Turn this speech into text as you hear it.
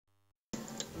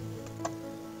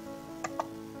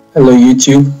Hello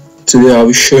YouTube, today I'll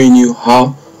be showing you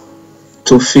how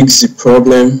to fix the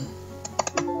problem.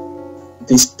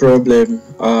 This problem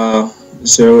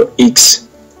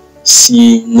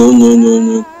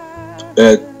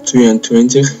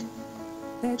 0xc000022.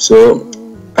 So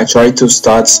I tried to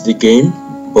start the game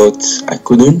but I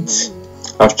couldn't.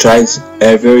 I've tried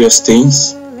various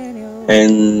things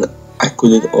and I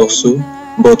couldn't also,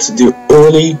 but the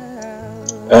only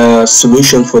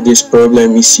solution for this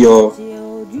problem is your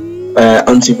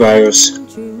antivirus.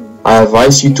 I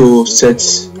advise you to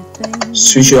switch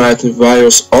your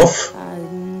antivirus off.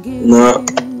 Now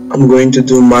I'm going to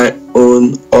do my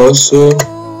own also,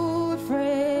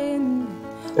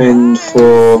 and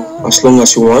for as long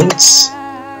as you want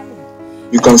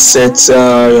you can set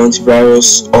your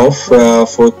antivirus off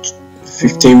for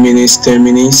 15 minutes, 10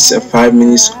 minutes, 5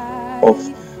 minutes off.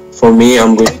 For me,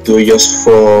 I'm going to do it just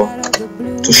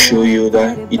to show you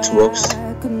that it works.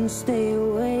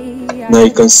 Now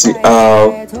you can see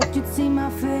my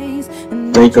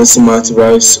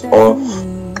antivirus off.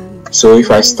 So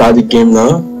if I start the game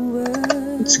now,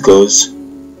 it goes.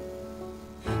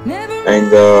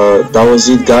 And that was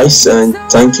it, guys, and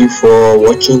thank you for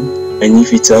watching. And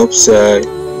if it helps,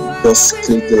 just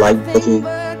click the like button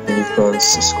and you can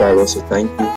subscribe also. Thank you.